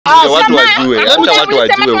ndio watu wajue. Hata watu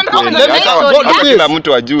wajue ukweli. Hata kila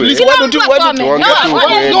mtu ajue. Please, why don't you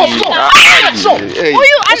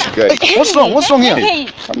What's wrong here?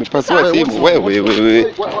 Amepasua simu wewe.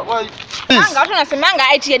 Watu nasemanga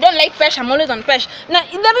I don't like Pesh, I'm always on Pesh. Na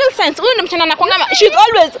in the real sense, huyu ni mchana anakuanga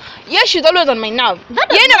she's always on my nerve.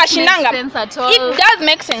 Yeye ndo anashindanga. It does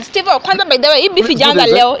make sense. Steve, kwanza by the way, hii beef ijaanza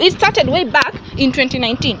leo. It started way back in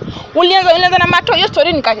 2019. Ulianza na Mato, hiyo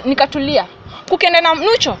story nikatulia. Kukienda na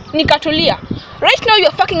Nucho nikatulia. Right now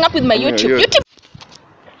you're fucking up with my YouTube.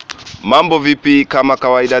 Mambo vipi, kama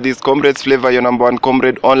kawaida, this Comrades Flavor, your number one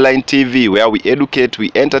comrade online TV, where we educate,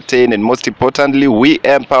 we entertain, and most importantly we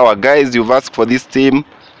empower. Guys, you've asked for this team.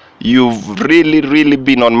 You've really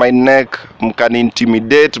been on my neck. Mkani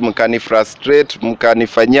intimidate, mkani frustrate,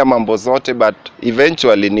 mkanifanyia mambo zote, but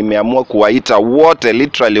eventually nimeamua kuwaita wote,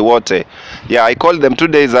 literally wote. Yeah, I called them 2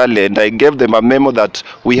 days early and I gave them a memo that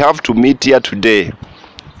we have to meet here today.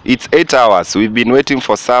 It's 8 hours. We've been waiting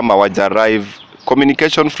for some, hawaja arrive.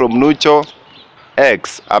 Communication from Nucho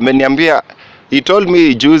X ameniambia, he told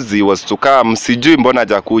me juzi was to come, sijui mbona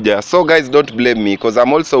hajakuja. So guys, don't blame me because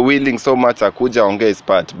I'm also willing so much akuja ongea his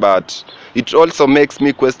part, but it also makes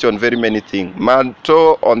me question very many things.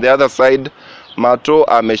 Mato on the other side, Mato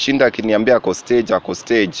ameshinda akiniambia ako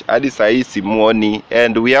stage hadi saa hii simuoni,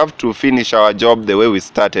 and we have to finish our job the way we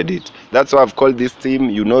started it. That's why I've called this team.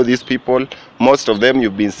 You know these people, most of them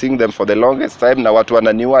you've been seeing them for the longest time. Na watu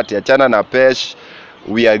wananiua ati achana na Pesh,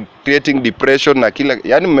 we are creating depression na kila,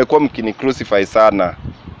 yani mmekuwa mkini crucify sana.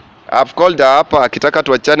 I've called her hapa, akitaka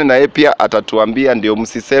tuachane na yeye pia atatuambia, ndio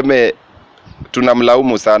msiseme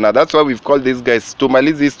tunamlaumu sana. That's why we've called these guys to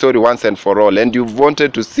malize this story once and for all, and you've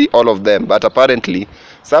wanted to see all of them, but apparently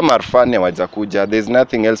some are funny hawajakuja. There's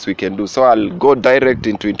nothing else we can do, so I'll go direct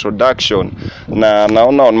into introduction. Na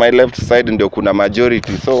naona on my left side ndio kuna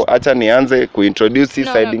majority, so acha nianze kuintroduce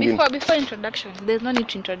his side ingine. Before introduction, there's no need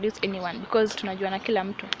to introduce anyone because tunajuana kila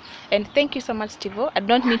mtu. And thank you so much, Steve. I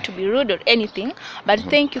don't need to be rude or anything, but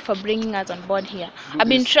thank you for bringing us on board here. I've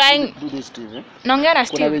been trying. Do this, Steve. Naongea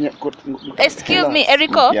Steve. Excuse me,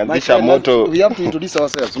 Erico. We have to introduce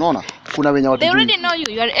ourselves. Unaona? Kuna wenye watu. They already know you.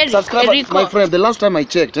 You are Erico. My friend, the last time I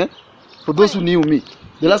checked, for those who knew me,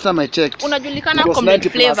 the last time I checked, unajulikana Comrade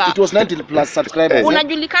Flavor. It was 90 plus subscribers.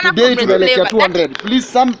 Unajulikana Comrade Flavor. 200. Please,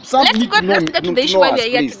 some need to know. Let's get to the issue why we are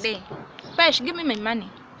here today. Pesh, give me my money.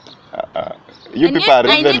 You people are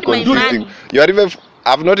even confusing. You are even,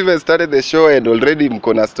 I've not even started the show and already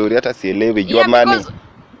mkona story hata sielewi your money.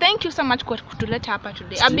 Thank you so much for kutuleta hapa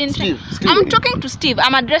today. I'm talking to Steve.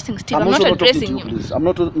 I'm addressing Steve. I'm not addressing you. Please. I'm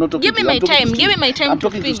not talking. Give me my time. Give me my time to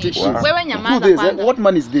finish. Wewe nyamaza kwanza. What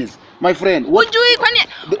man is this? My friend. Ujui kwani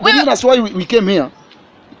wewe, that's why we came here.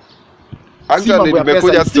 Actually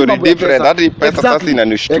nimekuja story different. Hadi pesa sasa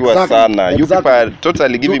inanishtua sana. You people are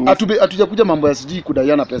totally giving me. Hatujakuja mambo ya siji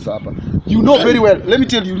kudaiana pesa hapa. You know very well. Let me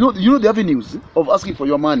tell you, you know the avenues of asking for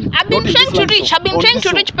your money. I've been trying to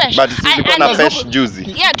reach Pesh. But tulikuwa na Pesh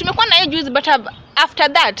juzi. Yeah, tumekuwa na yeye juzi, but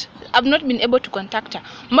after that I've not been able to contact her.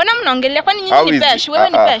 Mbona mnaongelea kwani nyinyi ni Pesh? Wewe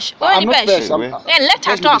ni Pesh. Wewe ni Pesh. Let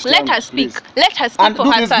her talk. Let her speak. Let her speak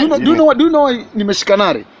for herself. Do you know why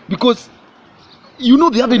nimeshikanare? Because you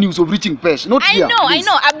know the avenues of reaching Pesh, not here. I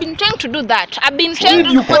know. I've been trying to do that. I've been trying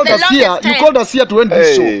to for the longest time. You called us here to end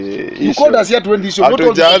this show. You called us here to end this show. Not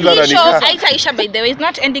all the show. Aisha, by the way, it's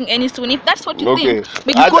not ending any soon. If that's what you think.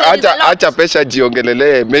 Acha Pesha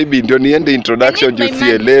jiongelele. Maybe ndio niende introduction juu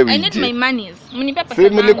sielewi. I need my money. Mnipe pesa. Si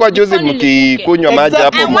mlikuwa juzi mkikunywa maji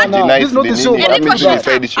hapo mjinaice.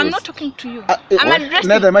 I'm not talking to you. I'm addressing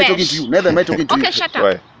Neither am I talking to you. Okay, shut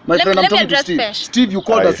up. My friend, I'm talking to Steve. Steve, you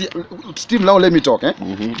called us here. Steve, now let me talk.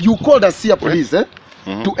 You called us here, please,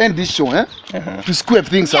 to end this show, to square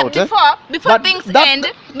things out. Before things end,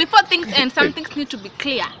 some things need to be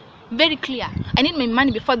clear, very clear. I need my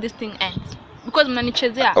money before this thing ends. Because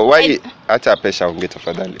mnanichezea. Why acha Pesha ongea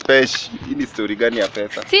tafadhali. Pesh, hii ni story gani ya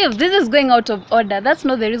pesa? Steve, this is going out of order. That's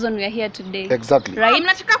not the reason we are here today. Exactly. Right?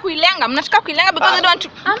 Mnataka kuilenga because I don't want to.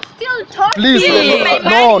 I'm still talking. Please.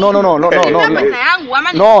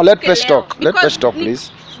 No, let Pesh talk. Let Pesh talk,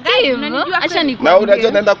 please. Acha nikwambie. Na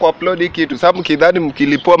unajua naenda kuupload kitu. Sababu mkidhani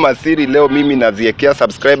mkilipua masiri leo mimi naziekea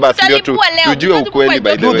subscribers ndio tujue ukweli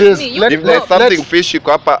by the way. If there's something fishy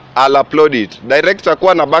kwa hapa, I'll upload it. Director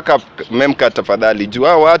kwa na backup memka tafadhali.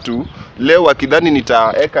 Jua watu leo wakidhani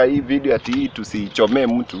nitaeka hii video ati hii tusichomee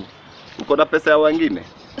mtu. Uko na pesa ya wengine?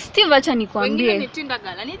 Steve, acha nikwambie. Wengine ni Tinda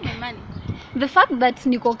Gs. I need my money. The fact that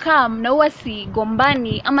niko calm na huwa si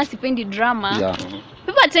gombani ama sipendi drama. Yeah.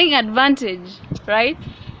 People are taking advantage, right?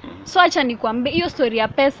 So acha nikwambie hiyo story ya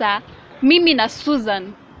pesa, mimi na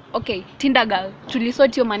Susan Okay, Tinda Gs.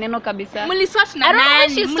 Tulisort hiyo maneno kabisa. Mulisort na I don't know what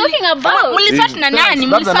nani? she's talking about. Mulisort na nani?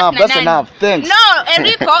 Mulisort na That's nani? enough. Thanks. No,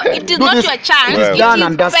 Enrico, it is not your chance. It's It done is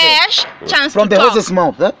and dusted. Pesh chance From to the talk. horse's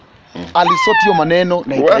mouth, alisort hiyo maneno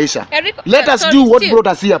na ikaisha. Enrico, Let us sorry, do what Steve. brought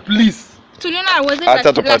us here, please. Tuliona was it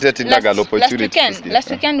Acha tupatie Tinda Gs opportunity.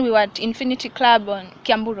 last weekend we were at Infinity Club on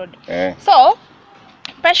Kiambu Road. Eh. So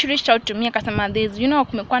Pesh reached out to me akasema this, you know,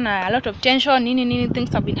 kumekuwa na a lot of tension, nini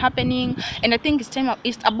things have been happening, and I think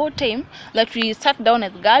it's about time that we sat down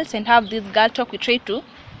as girls and have this girl talk. We try to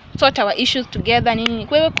sort our issues together, nini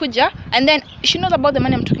wewe kuja, and then she knows about the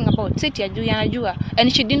money I'm talking about. Sit ya juu anajua,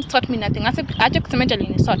 and she didn't sort me nothing. Acha kusema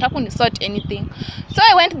ni sort, hakuni sort anything. So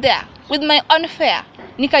I went there with my own fare,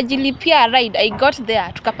 nikajilipia ride. I got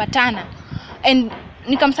there, tukapatana, and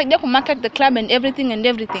nikamsaidia ku market the club and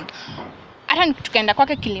everything. Hata tukaenda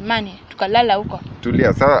kwake Kilimani, tukalala huko.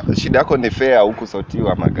 Tulia, sasa shida yako ni fare huku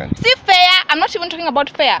sotiwa magani. Si fare, I'm not even talking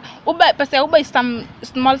about fare. Pesa ya Uber is some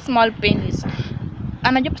small pennies.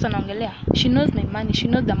 Anajua pesa naongelea. She knows my money, she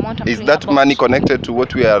knows the amount I'm Is talking that about. money connected to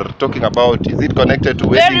what we are talking about? Is it connected to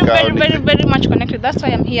wedding? Very much connected. That's why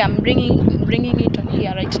I'm here. I'm bringing it on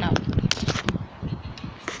here right now.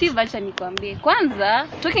 Steve, acha nikwambie. Kwanza,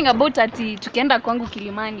 talking about ati tukienda kwangu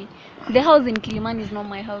Kilimani. The house in Kilimani is not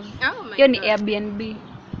my house. Oh my Hiyo ni God. Airbnb.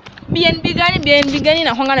 BNB gani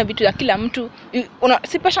nakuanga na vitu ya kila mtu.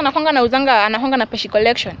 Si Pesh anakuanga na uzanga, anakuanga na Pesh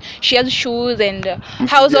collection. She has shoes and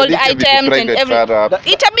household items and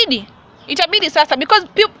everything. Itabidi sasa because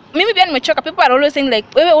mimi pia nimechoka. People are always saying like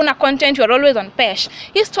wewe una content, you are always on Pesh.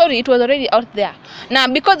 His story, it was already out there. Now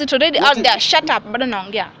because it's already out there, shut up, bado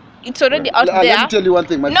naongea. It's already out there. Let me tell you one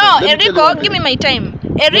thing, my no, friend. Enrico, give me my time.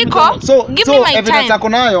 Enrico, give me my evidence time. yako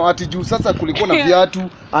nayo ati juu sasa kulikuwa na viatu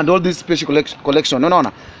and all this special collection.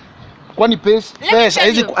 Unaona? Kwani Pesh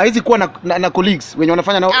haizi kuwa na colleagues wenye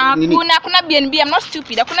wanafanya nao nini? Kuna BNB, I'm not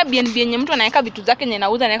stupid. Hakuna BNB yenye mtu anaweka vitu zake yenye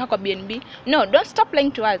anauza anaweka kwa BNB. No, don't stop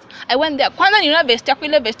lying to us. I went there. Kwanza niona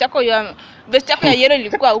vest yako ya yellow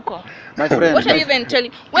ilikuwa huko. My friend. What are you even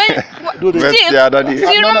telling? When Steve,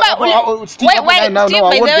 Steve, remember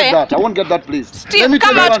I won't get that please. Steve,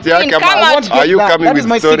 come out. Are you coming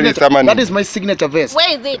with stories? That is my signature vest.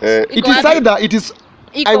 Where is it? It is either it is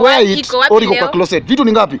I wear it or iko kwa closet. Vitu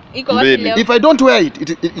ni ngapi? Iko wapi leo? If I don't wear it,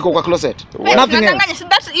 iko kwa closet. Nothing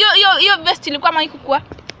else. Hiyo vest ilikuwa maikukua.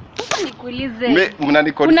 Sasa nikuulize.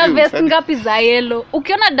 Kuna vest ngapi za yellow?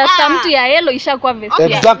 Ukiona dasta mtu ya yellow ishakuwa vest.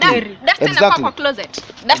 Exactly. Dasta inakuwa kwa closet.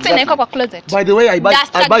 Dasta inakuwa kwa closet. By the way, I buy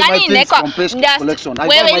my things from Pesh collection.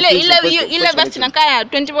 Wewe ile vest inakaa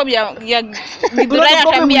 20 bob ya Giduraya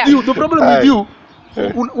atambia. The problem with you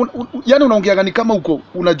yani unaongea ni kama uko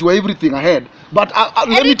unajua everything ahead, but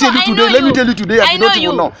let me tell you today I don't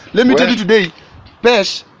even know. Let me tell you today,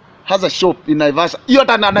 Pesh has a shop in Naivasha. Hiyo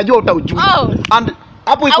hata anajua utaujua. And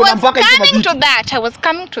hapo iko na mpaka iko na vitu. I was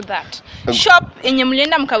coming to that. Shop yenye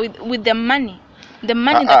mlienda mka with the money. The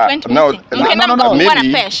money that went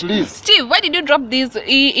missing. No, Steve, why did you drop this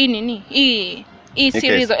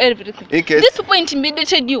series or everything? These people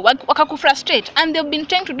intimidated you, wakakufrustrate, and they've been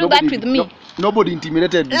trying to do that with me. Nobody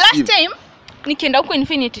intimidated me. Last time nikienda huko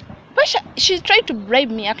Infinity, she tried to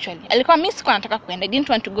bribe me actually. Alikuwa mimi sikuwa nataka kuenda. I didn't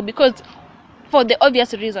want to go because for the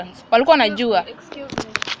obvious reasons. Walikuwa wanajua. Excuse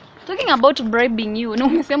me. Talking about bribing you, no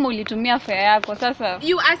umesema ulitumia fare yako sasa.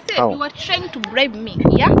 You are saying you are trying to bribe me.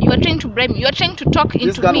 Yeah? You are trying to bribe me. You are trying to talk into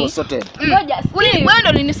me. This girl was sorted. Wewe ndo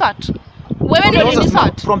ulinisort. Wewe ndo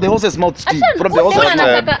ulinisort. From the horse's mouth, Steve. From the horse's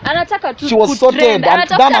mouth. Anataka tu. She was sorted and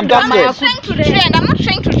done and dusted. I'm trying to trend. I'm not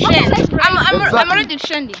trying to trend. I'm already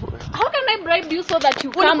trending. How can I bribe you so that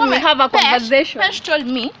you come we have a conversation? Pesh told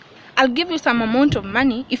me, I'll give you some amount of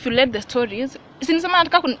money if you let the stories. Sinisema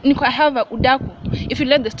nataka niko have udaku if you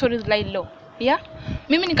let the stories lie low. Yeah?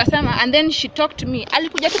 Mimi nikasema, and then she talked to me.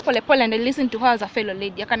 Alikuja tu pole and I listened to her as a fellow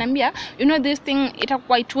lady. Akanambia, you know this thing it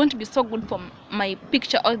won't be so good for my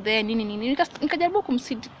picture out there nini. Nikajaribu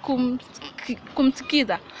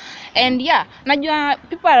kumsikiza. And yeah, najua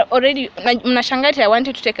people are already mnashangaa I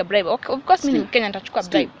wanted to take a bribe. Okay, of course mimi ni Mkenya nitachukua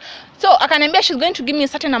bribe. So akanambia she's going to give me a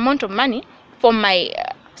certain amount of money for my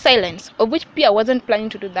silence, of which Pia wasn't planning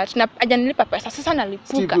to do that. Na ajanilipa pesa, sasa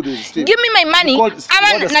nalipuka. Give me my money,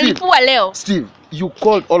 ama nalipua leo. Steve, you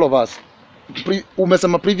called all of us.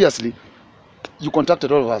 Umesema previously, you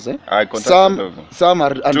contacted all of us, eh? I contacted some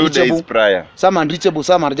are unreachable. 2 days prior. Some unreachable,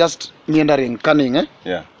 some are just meandering, cunning, eh?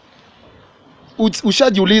 Yeah.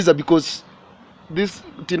 Ushajiuliza because this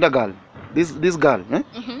Tinda girl, this girl, eh?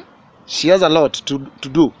 She has a lot to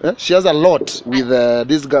do, eh? She has a lot with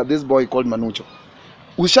this boy called Manucho.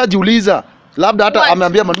 Ushajiuliza labda hata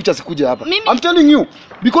ameambia Manucho asikuje hapa. I'm telling you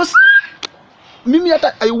because mimi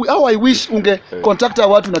hata how I wish unge contact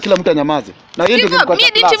watu na kila mtu anyamaze. Na yeye ndio me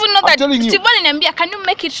didn't even know that Steve aliniambia can you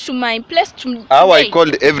make it to my place to how I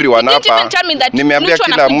called everyone hapa. Nimeambia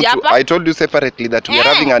kila mtu. I told you separately that we are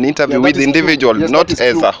having an interview with individual, not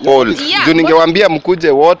as a whole. Juu ningewaambia mkuje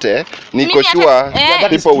wote, niko sure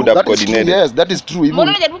people would have coordinated. Yes, that is true.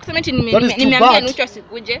 Mbona unajaribu kusema eti nimeambia Nucho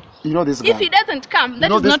asikuje? You know this guy. If he doesn't come,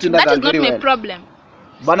 that is not my problem.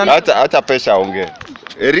 Hata Pesh aongee.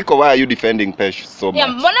 Eriko, why are you defending Pesh so much? Yeah,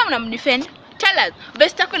 mbona mnamdefend? Tell us.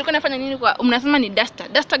 Best yako ilikuwa inafanya nini kwa mnasema ni duster.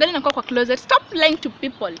 Duster gani inakuwa kwa closet? Stop lying to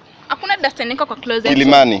people. Hakuna duster inakuwa kwa closet.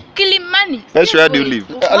 Kilimani. Pesh, where do you live?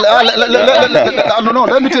 No,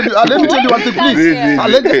 let me tell you one thing, please.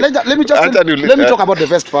 Let me talk about the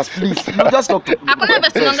vest first, please. No, just talk to me. Hakuna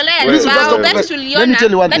vest unaongelea. Let me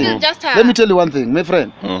tell you one thing. Let me tell you one thing, my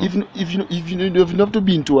friend. If you have to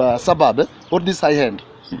be into a suburb or this high end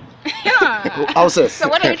houses, So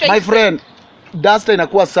what are you trying my to friend, duster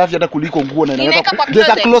inakuwa safi hata kuliko nguo na Inaweka kwa there's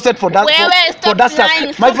a closet for that for duster.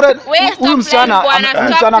 My friend, huyu msichana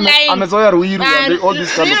amezoea Ruiru and all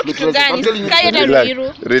this kind of places. I'm telling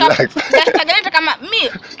you. Relax. Duster gani kama me?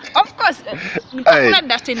 Of course. Hakuna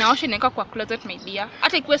duster inaosha inaeka kwa closet my dear.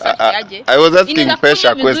 Hata ikuwe safi aje. I was asking Pesh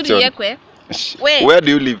a question. Where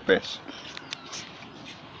do you live, Pesh?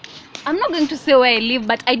 I'm not going to say where I live,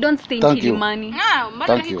 but I don't stay in Kilimani.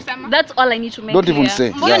 Thank you. That's all I need to make Don't even clear.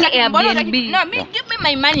 say. Airbnb. No, give me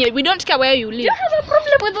my money. We don't care where you live. You have a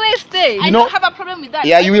problem with where I stay. I don't have a problem with that.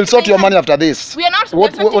 Yeah, you will sort your money after this. We are not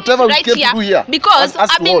whatever we right came to do here. Because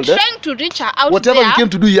I've been trying to reach her out whatever there. we came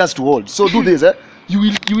to do here has to hold. So do this,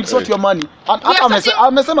 You will sort your money.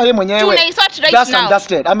 Amesema yeye mwenyewe. Tunaisort right Dust now. and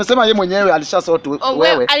dusted. Amesema yeye mwenyewe alishasort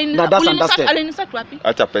wewe. Na dust and dusted. Alinisort wapi?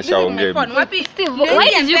 Acha Pesh aongee. Wapi? Steve, why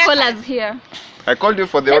did you call us here? I called you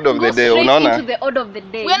for the order of the day, unaona? To the order of the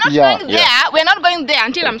day. We are not going there. We are not going there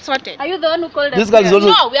until I'm sorted. Are you the one who called us? This guy is also.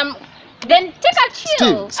 No, we are. Then take a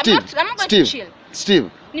chill. I'm not going to chill. Steve.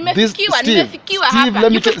 Nimefikiwa hapa.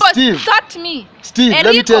 Let me tell me. Steve,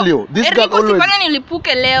 let me tell you. This guy always. Sifanya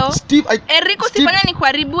nilipuke leo. Eriko sifanya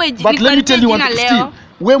nikuharibu eji. But let me tell you one thing, Steve.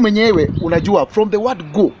 Wewe mwenyewe unajua from the word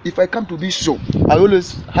go, if I come to this show, I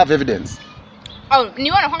always have evidence. Oh,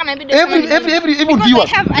 ni wana kwanga na evidence. Every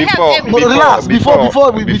viewers. Relax.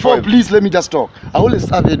 Before, please let me just talk. I always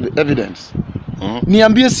have evidence.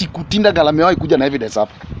 Niambie siku Tinda Gs amewahi kuja na evidence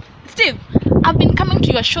hapa. Steve, I've been coming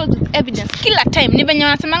to your shows with evidence kila time. Ni venye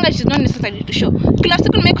wanasemanga she's not necessary to show. Kila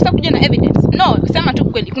siku nimekosa kuja na evidence. No, sema tu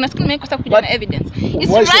kweli. Kuna siku nimekosa kuja na evidence.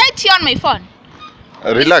 It's right here on my phone.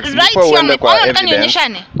 Relax, before uende kwa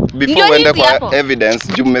evidence. Before uende kwa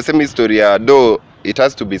evidence, juu mmesema historia do it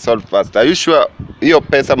has to be solved fast. Are you sure hiyo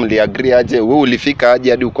pesa mliagree aje? Wewe ulifika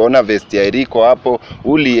aje hadi ukaona vest ya Eriko hapo?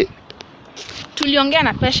 Tuliongea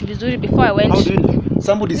na Pesh vizuri before I went. How do you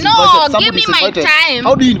somebody's no, invited, give me my time.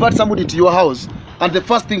 How do you invite somebody to your house and the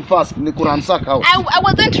first thing first ni kuransack house? I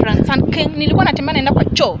wasn't ransacking. Nilikuwa natembea naenda kwa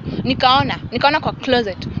choo. Nikaona kwa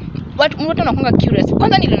closet. Watu wanakuanga curious.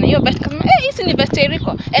 Kwanza niliona hiyo vest kama hii ni vest ya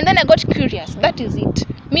Eriko. And then I got curious. That is it.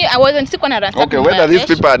 Me, I wasn't sikuwa na ransack. Okay, whether these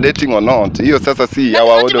people are dating or not, hiyo sasa si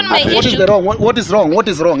our order. What is the wrong? What is wrong? What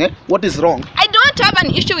is wrong? What is wrong? I don't have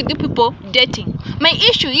an issue with you people dating. My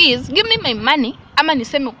issue is give me my money ama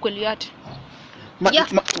niseme ukweli yote.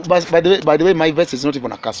 By the way, my vest is not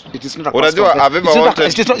even a custom. It is not a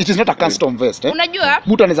custom. It is not a custom vest. Unajua?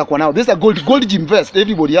 Mtu anaweza kuwa nao. This is a gold gym vest.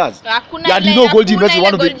 Everybody has. Hakuna you know gold gym vest is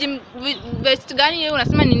one of the vest gani wewe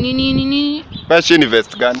unasema ni nini? Pesh ni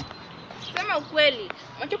vest gani? Sema ukweli.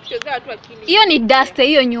 Wacha kuchezea watu akili. Hiyo ni duster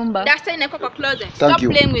hiyo nyumba. Duster inaekwa kwa closet. Stop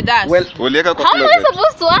playing with us. Well, ulieka kwa closet. How am I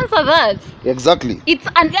supposed to answer that? Exactly. It's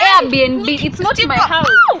an Airbnb. It's not my house.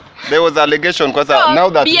 There was allegation because now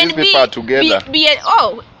that these people are together.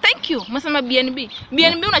 Thank you. Msema BNB.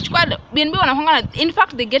 BNB unachukua BNB wanahonga, in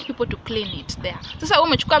fact they get people to clean it there. Sasa wewe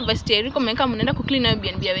umechukua vest ya Eriko mmeka mnaenda ku clean nayo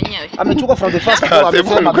BNB wenyewe. Amechukua from the first go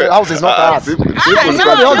amesema the house is not ours. The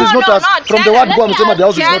house is not ours. From the word go amesema the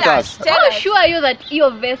house is not ours. How sure are you that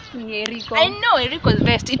your vest ni Eriko? I know Eriko's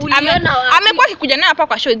vest. Amekuwa akikuja nayo hapa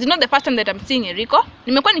kwa show. It's not the first time that I'm seeing Eriko.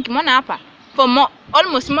 Nimekuwa nikimwona hapa for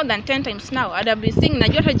almost more than 10 times now. I'd have been seeing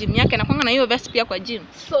najua hata gym yake anakuanga na hiyo vest pia kwa gym.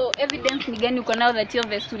 So evidence ni gani uko now that your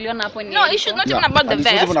vest uliona hapo ni? No, issue not even about the vest.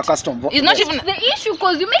 It's not even a custom. It's not even the issue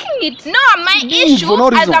because you're making it. No, my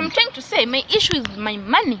issue as I'm trying to say, my issue is my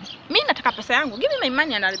money. Mimi nataka pesa yangu. Give me my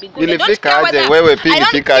money and I'll be good. Ilifika aje wewe pia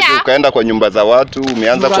ilifika aje ukaenda kwa nyumba za watu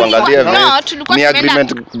umeanza kuangalia vest. Ni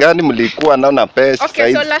agreement gani mlikuwa nao na Pesh sasa?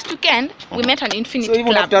 Okay, so last weekend we met an Infinity Club. So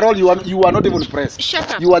even after all you are not even pressed.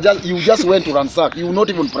 Shut up. You just went to ransack. you will not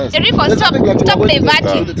even press. Eriko, There's stop nothing like stop you are going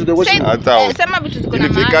diverting. to the washing. Sema vitu ziko na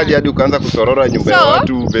Ilifikaje maana. hadi ukaanza kusorora nyumba ya So,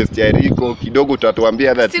 watu vest ya Eriko kidogo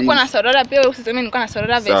utatuambia that sikuwa na sorora pia usiseme nilikuwa na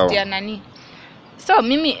sorora vest ya nani. So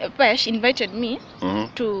mimi Pesh invited me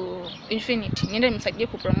to Infinity. Niende nimsaidie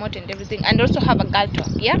ku promote and everything and also have a girl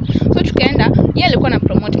talk, yeah? So tukaenda, yeye alikuwa na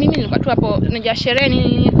promote, mimi nilikuwa tu hapo naja sherehe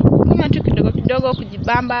nini kama tu kidogo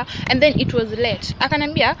kujibamba and then it was late.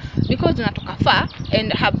 Akanambia because unatoka far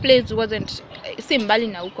and her place wasn't si mbali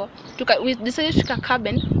na huko. We decided to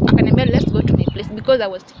cabin. Akanambia let's go to my place because I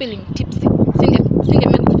was feeling tipsy.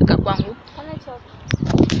 Singe kufika kwangu.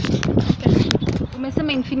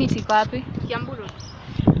 Umesema Infinity kwa wapi? Kiambu Road.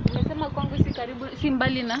 Umesema kwangu si karibu si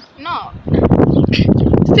mbali na? No.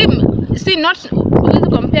 See not we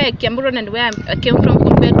compare Kiambu Road and where I came from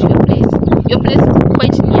compared to your place. Your place is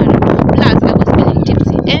quite near. Plus I was feeling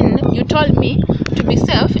tipsy and you told me to be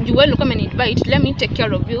safe. You will come and invite. Let me take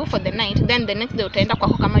care of you for the night. Then the next day utaenda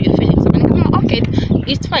kwako kama you're feeling so. Nikasema okay,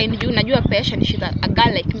 it's fine. You najua Pesh and she's a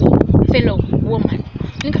girl like me, fellow woman.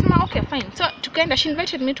 Nikasema okay fine. So tukaenda, she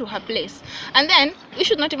invited me to her place. And then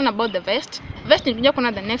issue not even about the vest. Vest nilikuja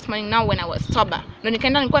kuna the next morning now when I was sober. Ndo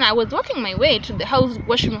nikaenda nilikuwa I was walking my way to the house,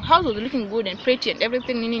 washroom. House was looking good and pretty and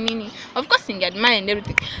everything nini. Of course ninge admire and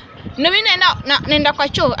everything. Ndo mimi naenda kwa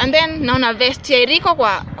choo and then naona vest ya Eriko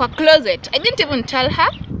kwa closet. I didn't even tell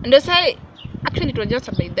her. Ndo say actually it was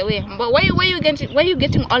just by the way. But why you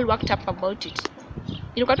getting all worked up about it?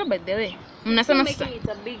 Ilikuwa tu by the way. Mnasema sasa it's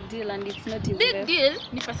a big deal and it's not big deal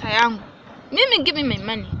ni pesa yangu. Mimi give me my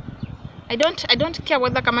money. I don't care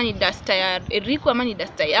whether kama ni duster ya Eriko ama ni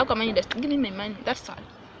duster yako kama ni duster. Give me my money. That's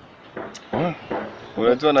all.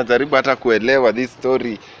 Unajua najaribu hata kuelewa this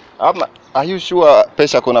story. Ama are you sure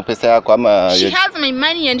Pesha kuna pesa yako ama she has my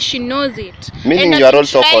money and she knows it. Meaning you are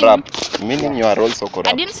also corrupt. Meaning you are also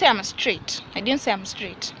corrupt. I didn't say I'm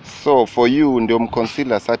straight. So for you ndio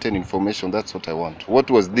mconceal certain information, that's what I want.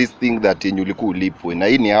 What was this thing that ulikuwa ulipwe na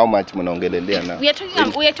hii ni how much mnaongelelea na?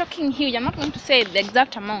 We are talking huge. I'm not going to say the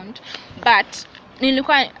exact amount, but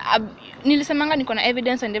nilisemanga niko na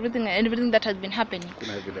evidence and everything that has been happening.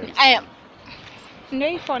 Kuna evidence. Ndio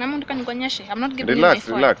hivyo na mtu kanikonyeshe. I'm not giving you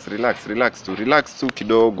relax tu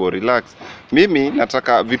kidogo, relax. Mimi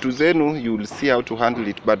nataka vitu zenu, you will see how to handle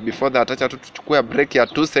it, but before that acha tuchukue break ya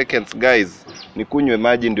 2 seconds guys. Nikunywe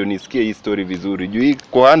maji ndio nisikie hii story vizuri. Juu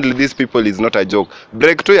ku handle these people is not a joke.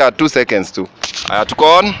 Break tu ya 2 seconds tu. Aya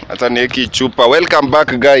tuko on, hata nieki chupa. Welcome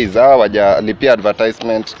back guys. Hawa wajalipia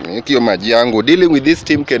advertisement. Nieki hiyo maji yangu. Dealing with this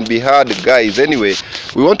team can be hard guys. Anyway,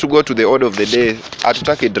 we want to go to the order of the day.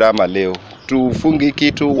 Hatutaki drama leo. Tufungi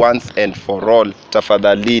kitu once and for all.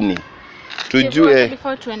 Tafadhalini. Tujue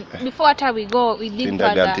before after we go we dig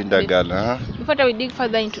further. Tinda Gs, Before we dig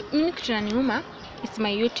further into mimi kitu naniuma, it's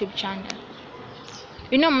my YouTube channel.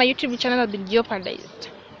 You know my YouTube channel has been jeopardized.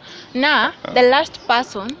 Now, the last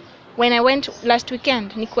person when I went last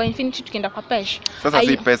weekend ni kwa Infinity tukienda kwa Pesh. Sasa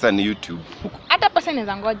si pesa ni YouTube. Hata pesa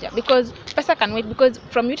inaweza ngoja because pesa can wait because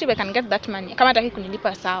from YouTube I can get that money. Kama hataki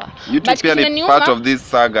kunilipa sawa. YouTube pia ni part of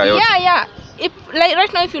this saga yote. Yeah. If like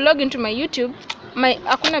right now if you log into my YouTube,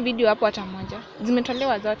 hakuna video hapo hata moja.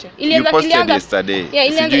 Zimetolewa zote.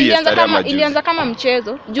 Ilianza kama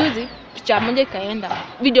mchezo. Juzi picha moja ikaenda.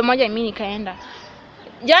 Video moja mimi ikaenda.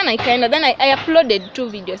 Jana ikaenda, then I uploaded 2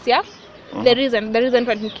 videos, yeah. The reason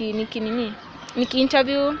for niki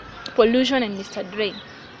interview Pollution and Mr. Dre.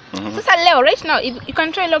 Sasa leo right now if you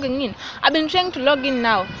can try logging in. I've been trying to log in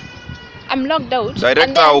now. I'm logged out.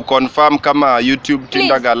 Director au confirm kama YouTube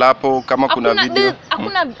Tinda Gs hapo kama kuna video.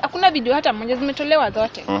 Hakuna video hata moja, zimetolewa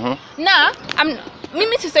zote. Na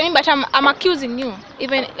mimi sisemi but I'm accusing you.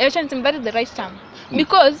 Even that is the right term.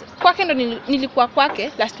 Because kwake ndo nilikuwa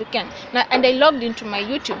kwake last weekend and I logged into my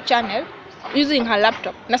YouTube channel using her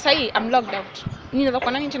laptop. Na sasa I'm logged out. Ninaweza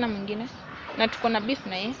kwa nani tena mwingine? Na tuko na beef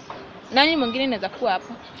na yeye. Nani mwingine anaweza kuwa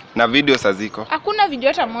hapo? Na video saziko. Hakuna video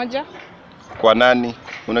hata moja. Kwa nani?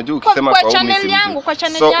 Unajua ukisema kwa channel yangu, kwa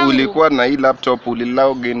channel yangu. So ulikuwa na hii laptop,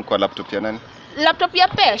 ulilog in kwa laptop ya nani? Laptop ya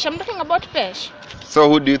Pesh. I'm talking about Pesh. So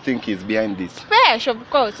who do you think is behind this? Pesh, of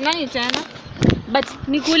course. Nani tena? But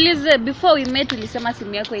nikuulize, before we met ulisema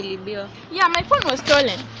simu yako ilibiwa. Yeah, my phone was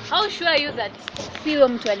stolen. How sure are you that sio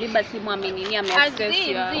mtu aliba simu amenini ameaccess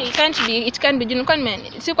ya? It can't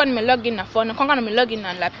be. Sikuwa nime log in na phone. Kwanza nime log in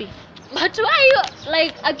na lapi. But why are you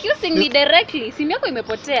like accusing me directly? Simu yako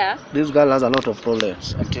imepotea. This girl has a lot of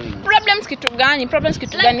problems. I'm telling you. Problems kitu gani? Problems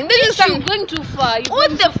kitu gani? This is some going too far.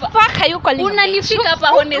 What the fuck are you calling? Unanifika hapa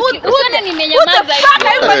honestly. Usione nimenyamaza hivi.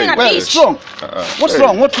 What's wrong? What's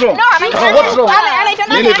wrong? What's wrong? What's wrong?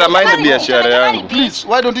 Mimi nitamani biashara yangu. Please,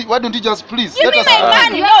 why don't you just please Give me my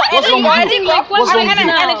money. No, what's wrong with you? What's wrong with you?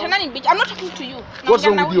 I'm not talking to you. What's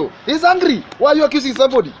wrong with you? He's angry. Why are you accusing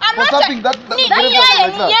somebody for something that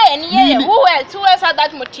yeah. Who else had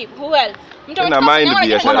that motive? Who else? Na mind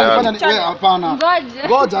biashara yangu. Wewe hapana.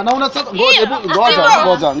 Ngoja na una sasa ngoja.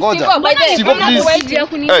 Steve,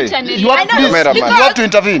 please. You have to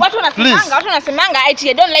intervene. Please. Watu wanasemanga I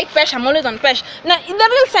don't like Pesh, I'm always on Pesh. Na in the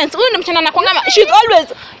real sense, huyu mchana anakuanga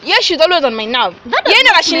she's always on my nerve. Yeye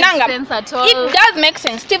ndo anashindanga. It does make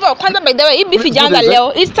sense. Steve, kwanza by the way, hii beef ijaanza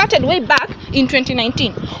leo. It started way back in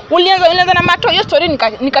 2019. Ulianza na Mato, hiyo story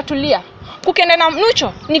nikatulia. Kukenda na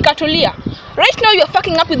Nucho nikatulia. Right now you're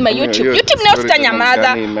fucking up with my YouTube. YouTube now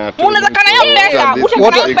sitanyamaza. Unaweza kana hiyo pesa,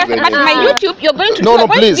 utakana hiyo pesa but my YouTube you're going to No,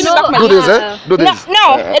 please. Do this, Do this.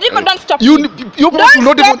 No, Eriko, don't stop. You people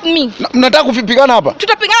not even mnataka kupigana hapa.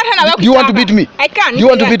 Tutapigana tena wewe. You want to beat me? I can. You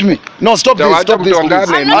want to beat me? No, stop this. Stop this. No.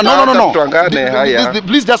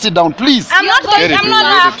 Please just sit down, please. I'm not. Okay,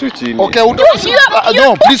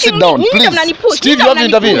 no, please sit down, please. Steve, you have to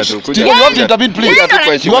intervene. Steve, you have to intervene, please.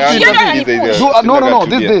 You have to intervene. No,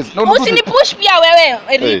 this. No. Push pia wewe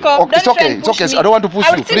Eriko. Okay, it's okay. I don't want to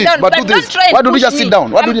push you, please. But do this. Why don't you just sit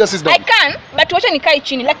down? I can, but wacha nikae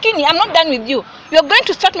chini. Lakini I'm not done with you. You're going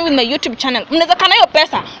to start me with my YouTube channel. Mnaweza kana hiyo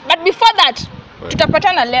pesa. But before that,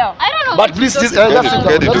 tutapatana leo. I don't know. But please just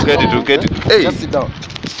get it. Hey. Just sit down.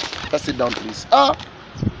 Just sit down, please. You're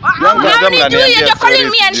calling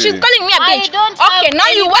me and she's calling me a bitch. Okay, now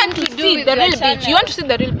you want to see the real bitch. You want to see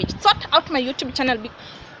the real bitch. Sort out my YouTube channel.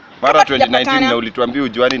 Mara 2019 na ulituambia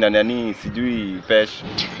ujuani na nani sijui Pesh.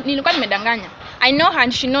 Nilikuwa nimedanganya. I know her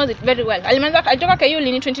and she knows it very well. Alitoka KU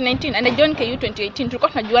in 2019 and I joined KU 2018.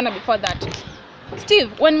 Tulikuwa tunajuana before that. Steve,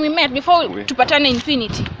 when we met before tupatane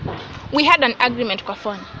Infinity, we had an agreement kwa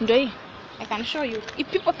phone. Ndio hii. I can show you. If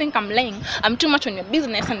people think I'm lying, I'm too much on your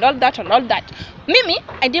business and all that. Mimi,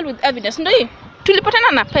 I deal with evidence. Ndio hii.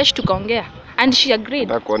 Tulipatana na Pesh tukaongea and she agreed.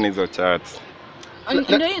 Ndakuona hizo chats.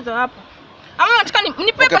 Ndio hizo hapo. I'm not going to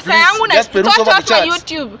nipe pesa yangu na start off my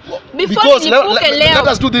YouTube before let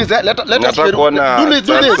us do this. Let us do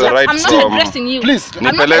this. I'm not addressing you. Please.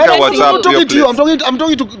 Nipeleka WhatsApp hiyo. I'm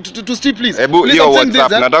talking to Steve, please. Hebu hiyo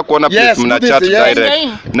WhatsApp nataka kuona please mna chat direct.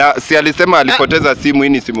 Na si alisema alipoteza simu, hii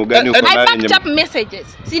ni simu gani uko nayo? I backed up messages.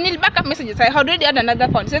 See, nil backup messages. I already had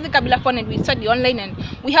another phone. Sasa kabila phone and we study online and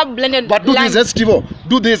we have blended. But do this, Steve.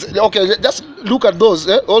 Do this. Okay, just look at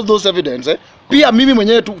those, all those evidence. Pia mimi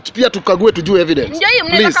mwenyewe pia tukague tujue evidence. Ndio hiyo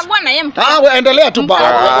mnaweza kagua na yeye mtu. Wewe endelea tu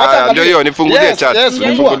baba. Ndio hiyo nifungulie chat.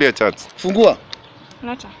 Nifungulie chat. Fungua.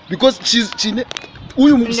 Nata. Because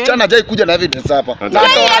huyu msichana hajai kuja na evidence hapa. Ndio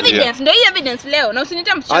hiyo evidence leo. Na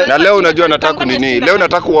usiniite msichana. Na leo unajua nataka nini? Leo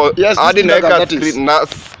nataka hadi naweka screen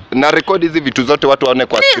na record hizi vitu zote watu waone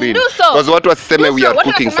kwa screen. Because watu wasiseme we are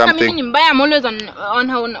cooking something. Mimi ni mbaya, I'm always on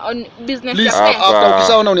business. Please, after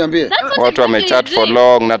ukishaona uniambie. Watu wamechat for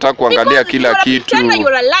long, nataka kuangalia kila kitu.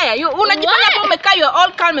 You're a liar. Unajifanya hapo umekaa, you're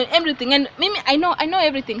all calm and everything and mimi I know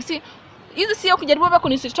everything. See, hizi sio kujaribu hapa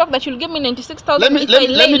kunistalk that you'll give me 96,000. Let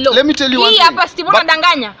me tell you one thing. Hii hapa Steve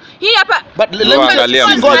unadanganya. Hii hapa. But let me tell you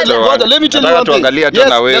one thing. Tuangalia tu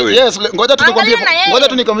na wewe. Yes, ngoja tunikwambia.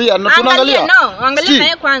 Tunaangalia. No, angalia na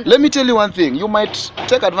yeye kwanza. Let me tell you one thing. You might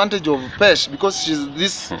take advantage of Pesh because she's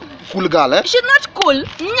this cool girl, eh? She's not cool.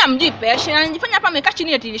 Nyinyi hamjui Pesh. Anajifanya hapa amekaa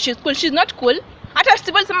chini ati she's cool. She's not cool. Hata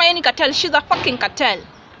Steve alisema yeye ni cartel. She's a fucking cartel.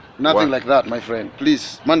 Nothing like that, my friend.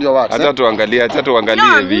 Please, mind your words. Acha tuangalie vitu.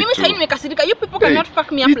 Mimi sasa nimekasirika. You people cannot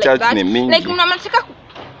fuck me up like that. Like mnamtaka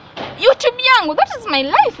YouTube yangu. That is my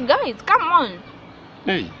life, guys. Come on.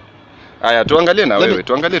 Hey. Aya, tuangalie na wewe.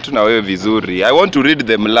 Tuangalie tu na wewe vizuri. I want to read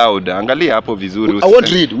them loud. Angalia hapo vizuri. I won't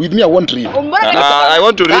read. With me I won't read. I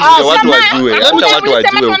want to read the watu wajue. Hata watu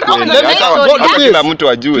wajue ukweli. Hata kila mtu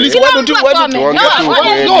ajue. Please, why don't you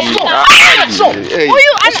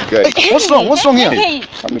What's wrong here?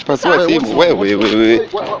 Amepasua simu. Wewe.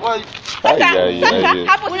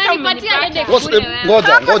 Unanipatia headache.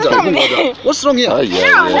 Ngoja. What's wrong here?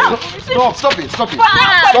 No, stop it. Stop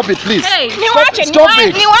it, please. Stop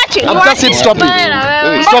it. That's it, stop it.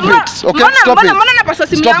 Stop it, okay? Stop it.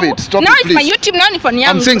 Stop it, please. My YouTube now ni phone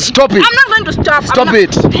yangu. I'm saying stop it. I'm not going to stop. Stop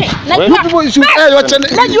it. You people should air your channel.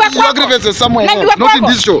 Your grievances somewhere else, not in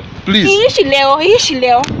this show. Please. Iishi leo.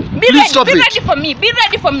 Please stop it. Be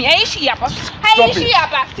ready for me. Aishi hapa.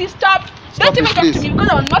 Si stop. Don't even talk to me because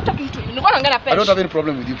I'm not talking to you. Nilikuwa naongea na Pesh. I don't have any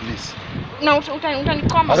problem with you, please. Na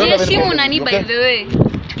utanikoma. Heshimu unani by the way.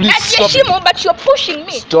 Please stop. Heshimu, but you're pushing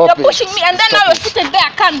me. You're pushing me, and then now you're sitting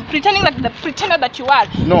there, pretending like the pretender that you are.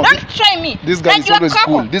 No, don't try me. This guy is always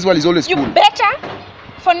cool. This one is always cool. You better.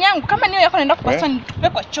 Phone yangu kama niyo yako naenda kupaswa nitupe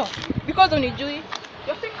kwa choo. Because unijui.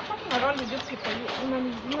 You're fucking around with these people.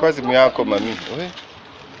 Kwa simu yako mami.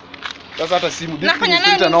 Sasa hata simu nafanya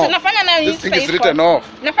nayo nini? This thing is written off.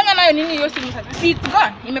 Nafanya nayo nini hiyo simu sasa? See, it's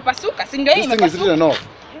gone. Imepasuka. Si ndio hii imepasuka. This thing is written off.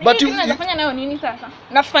 But you nafanya nayo nini sasa?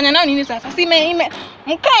 Nafanya nayo nini sasa? Si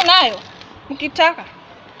mkae nayo mkitaka.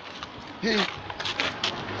 Hey.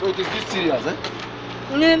 So it is this serious, eh?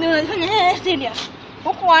 Unafanya serious.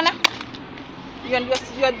 Huko wana you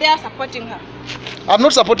are there supporting her. I'm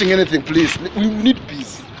not supporting anything, please. We need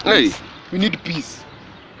peace. Hey, we need peace.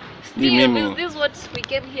 Steve, is this what we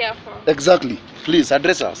came here for? Exactly. Please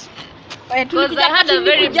address us. Because I had a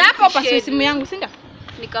very busy simu yangu, sinda?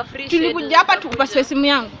 Tulikuja hapa tukupaswe simu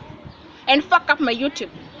yangu and fuck up my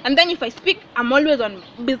YouTube. And then if I speak, I'm always on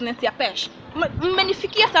business ya Pesh.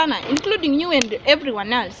 Mmenifikia sana, including you and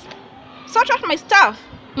everyone else. Sort out my stuff.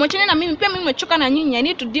 Mwachane na mimi, pia mimi nimechoka na nyinyi. I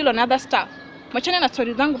need to deal on other stuff. Mwachane na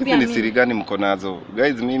stories zangu pia mimi. Ni siri gani mko nazo?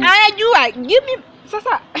 Guys, mimi Anajua, give me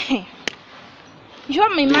sasa. You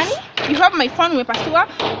have my money, you have my phone umepasua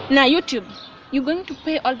na YouTube. You're going to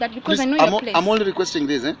pay all that because please, I know your place. I'm only requesting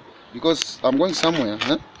this, eh? Because I'm going somewhere,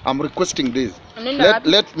 eh? I'm requesting this.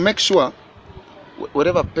 Let make sure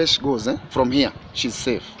wherever Pesh goes, eh? From here, she's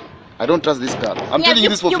safe. I don't trust this girl. I'm telling you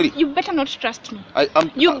this for free. You better not trust me.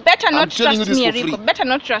 You better not trust me, Enrico. Better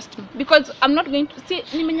not trust me because I'm not going to see.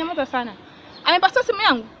 Nimenyamaza sana. Amepasua simu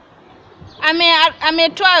yangu.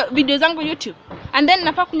 Ametoa video zangu YouTube and then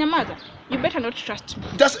napaka kunyamaza. You better not trust me.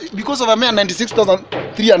 Just because of a mere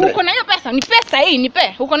 96,300. Uko nayo pesa? Ni pesa hii,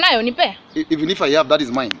 nipe. Uko nayo, nipe. Even if I have, that is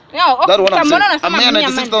mine. Yeah, okay. That one I'm saying. A mere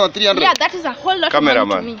 96,300. Yeah, that is a whole lot of money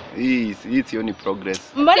to me. Hii sio ni progress.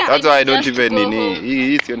 Mbona? That's why I don't even nini.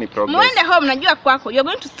 Hii sio ni progress. Mwende home, najua kwako. You're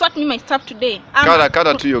going to sort me my stuff today.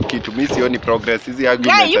 Kata tu hiyo kitu. Mimi sio ni progress. Hizi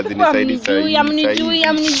arguments hazinisaidii.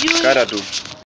 Amnijui. Kata tu.